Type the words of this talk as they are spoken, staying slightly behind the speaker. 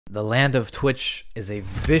The land of Twitch is a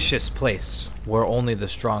vicious place where only the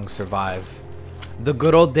strong survive. The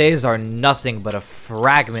good old days are nothing but a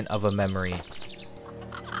fragment of a memory.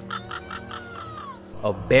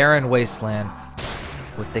 A barren wasteland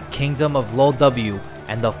with the kingdom of LULW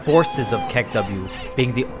and the forces of KEKW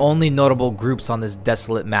being the only notable groups on this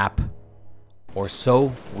desolate map. Or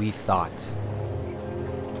so we thought.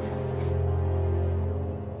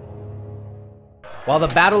 While the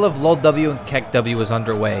Battle of LULW and KEKW was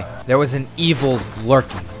underway, there was an evil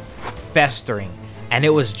lurking, festering, and it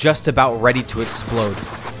was just about ready to explode.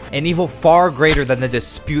 An evil far greater than the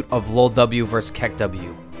dispute of LULW vs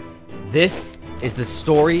KEKW. This is the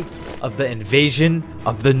story of the invasion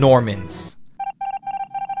of the Normans.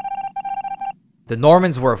 The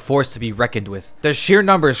Normans were a force to be reckoned with. Their sheer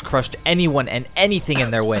numbers crushed anyone and anything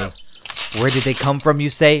in their way. Where did they come from,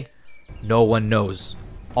 you say? No one knows.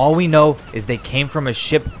 All we know is they came from a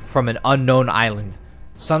ship from an unknown island.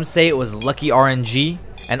 Some say it was lucky RNG,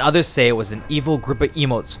 and others say it was an evil group of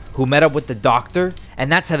emotes who met up with the Doctor, and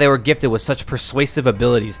that's how they were gifted with such persuasive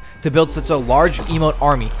abilities to build such a large emote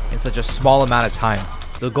army in such a small amount of time.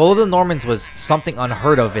 The goal of the Normans was something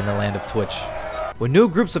unheard of in the land of Twitch. When new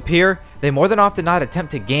groups appear, they more than often not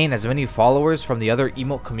attempt to gain as many followers from the other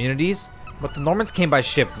emote communities, but the Normans came by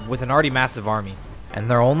ship with an already massive army, and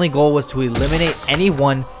their only goal was to eliminate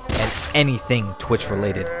anyone and anything Twitch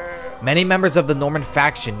related. Many members of the Norman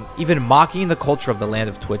faction even mocking the culture of the land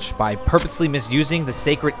of Twitch by purposely misusing the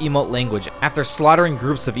sacred emote language after slaughtering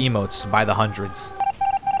groups of emotes by the hundreds.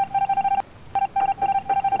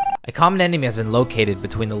 A common enemy has been located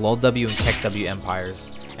between the LULW and KEKW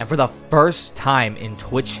empires, and for the first time in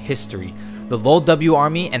Twitch history, the LULW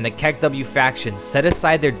army and the KEKW faction set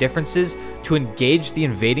aside their differences to engage the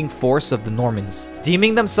invading force of the Normans.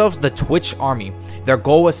 Deeming themselves the Twitch army, their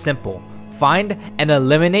goal was simple: find and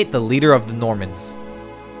eliminate the leader of the Normans.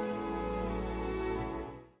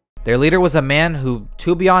 Their leader was a man who,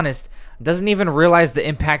 to be honest, doesn't even realize the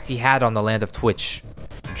impact he had on the land of Twitch.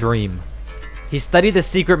 Dream. He studied the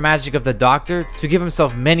secret magic of the Doctor to give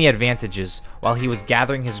himself many advantages while he was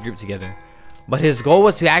gathering his group together. But his goal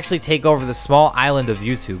was to actually take over the small island of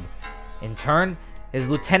YouTube. In turn, his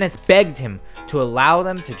lieutenants begged him to allow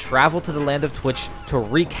them to travel to the land of Twitch to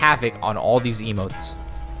wreak havoc on all these emotes.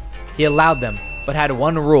 He allowed them, but had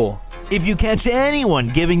one rule. If you catch anyone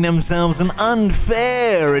giving themselves an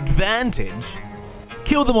unfair advantage,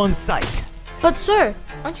 kill them on sight. But sir,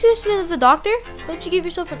 aren't you the student of the Doctor? Don't you give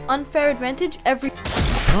yourself an unfair advantage every—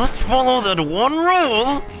 Just follow that one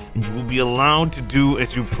rule, and you will be allowed to do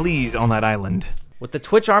as you please on that island. With the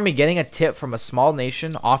Twitch army getting a tip from a small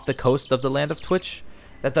nation off the coast of the land of Twitch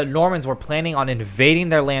that the Normans were planning on invading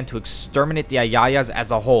their land to exterminate the Ayayas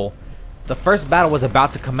as a whole, the first battle was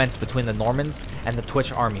about to commence between the Normans and the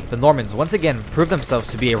Twitch army. The Normans once again proved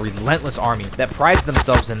themselves to be a relentless army that prides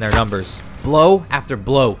themselves in their numbers. Blow after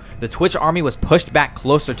blow, the Twitch army was pushed back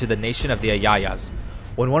closer to the nation of the Ayayas,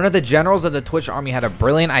 when one of the generals of the Twitch army had a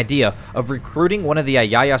brilliant idea of recruiting one of the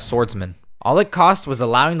Ayaya swordsmen. All it cost was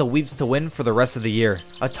allowing the Weeps to win for the rest of the year.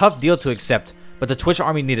 A tough deal to accept, but the Twitch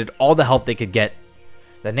army needed all the help they could get.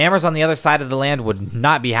 The Nammers on the other side of the land would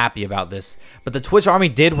not be happy about this, but the Twitch army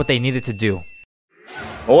did what they needed to do.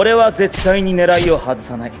 With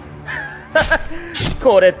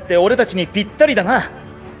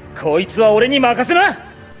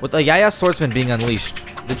the Ayaya swordsman being unleashed,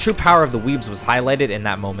 the true power of the Weebs was highlighted in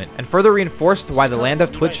that moment, and further reinforced why the land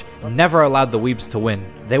of Twitch never allowed the Weebs to win.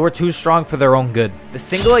 They were too strong for their own good. The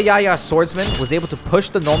single Ayaya swordsman was able to push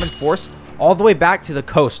the Norman force all the way back to the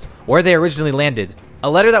coast, where they originally landed. A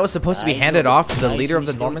letter that was supposed to be handed off to the leader of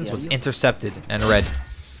the Normans was intercepted and read,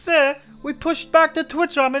 "Sir, we pushed back the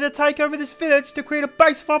Twitch army to take over this village to create a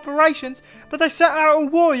base of operations, but they sent out a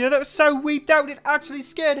warrior that was so weeped out it actually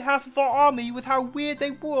scared half of our army with how weird they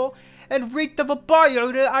were and reeked of a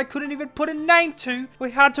bio that I couldn't even put a name to. We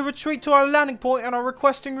had to retreat to our landing point and are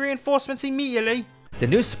requesting reinforcements immediately." The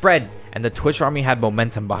news spread and the Twitch army had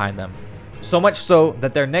momentum behind them. So much so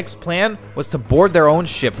that their next plan was to board their own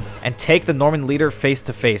ship and take the Norman leader face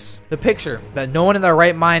to face. The picture that no one in their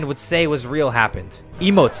right mind would say was real happened.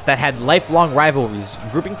 Emotes that had lifelong rivalries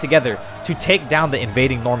grouping together to take down the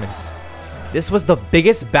invading Normans. This was the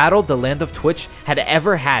biggest battle the land of Twitch had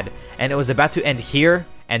ever had, and it was about to end here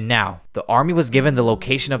and now. The army was given the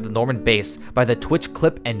location of the Norman base by the Twitch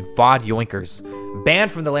Clip and VOD yoinkers, banned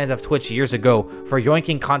from the land of Twitch years ago for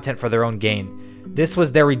yoinking content for their own gain. This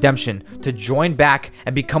was their redemption, to join back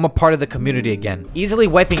and become a part of the community again. Easily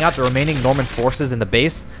wiping out the remaining Norman forces in the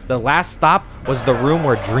base, the last stop was the room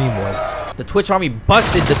where Dream was. The Twitch army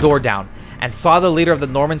busted the door down and saw the leader of the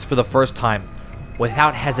Normans for the first time.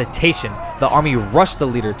 Without hesitation, the army rushed the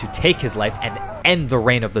leader to take his life and end the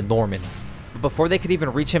reign of the Normans. But before they could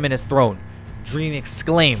even reach him in his throne, Dream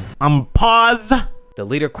exclaimed, Pause. The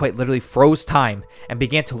leader quite literally froze time and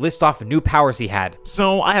began to list off new powers he had.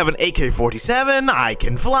 So I have an AK-47, I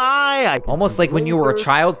can fly, Almost like when you were a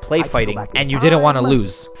child play fighting and you didn't want to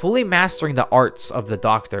lose. Fully mastering the arts of the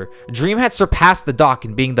Doctor, Dream had surpassed the Doc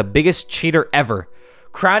in being the biggest cheater ever,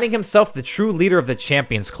 crowning himself the true leader of the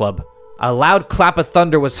Champions Club. A loud clap of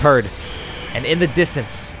thunder was heard, and in the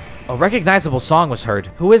distance, a recognizable song was heard.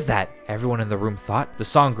 Who is that? Everyone in the room thought. The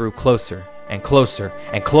song grew closer and closer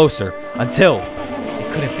and closer until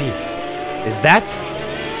it couldn't be. Is that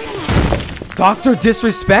Dr.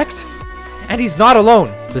 Disrespect? And he's not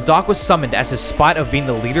alone. The Doc was summoned as his spot of being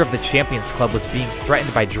the leader of the Champions Club was being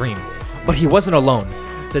threatened by Dream. But he wasn't alone.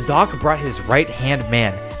 The Doc brought his right-hand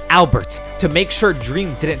man, Albert, to make sure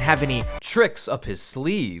Dream didn't have any tricks up his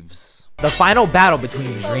sleeves. The final battle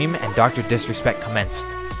between Dream and Dr. Disrespect commenced.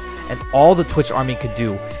 And all the Twitch army could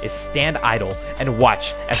do is stand idle and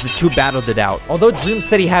watch as the two battled it out. Although Dream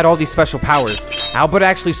said he had all these special powers, Albert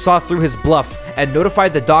actually saw through his bluff and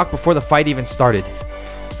notified the Doc before the fight even started.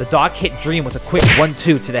 The Doc hit Dream with a quick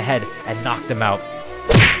 1-2 to the head and knocked him out.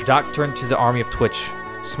 Doc turned to the army of Twitch,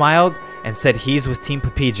 smiled, and said he's with Team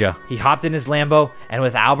Papija. He hopped in his Lambo, and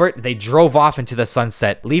with Albert, they drove off into the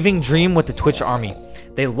sunset, leaving Dream with the Twitch army.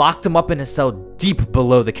 They locked him up in a cell deep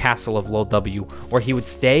below the castle of LULW, where he would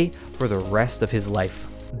stay for the rest of his life.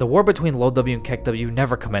 The war between LULW and KEKW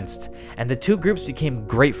never commenced, and the two groups became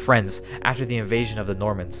great friends after the invasion of the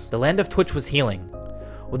Normans. The land of Twitch was healing.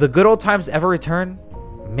 Will the good old times ever return?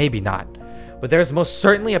 Maybe not. But there is most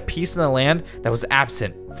certainly a peace in the land that was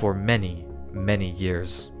absent for many, many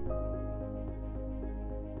years.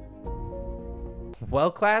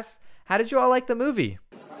 Well, class, how did you all like the movie?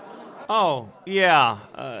 Oh, yeah,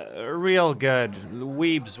 real good.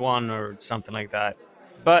 Weebs one or something like that.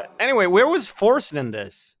 But anyway, where was Forsen in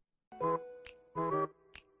this?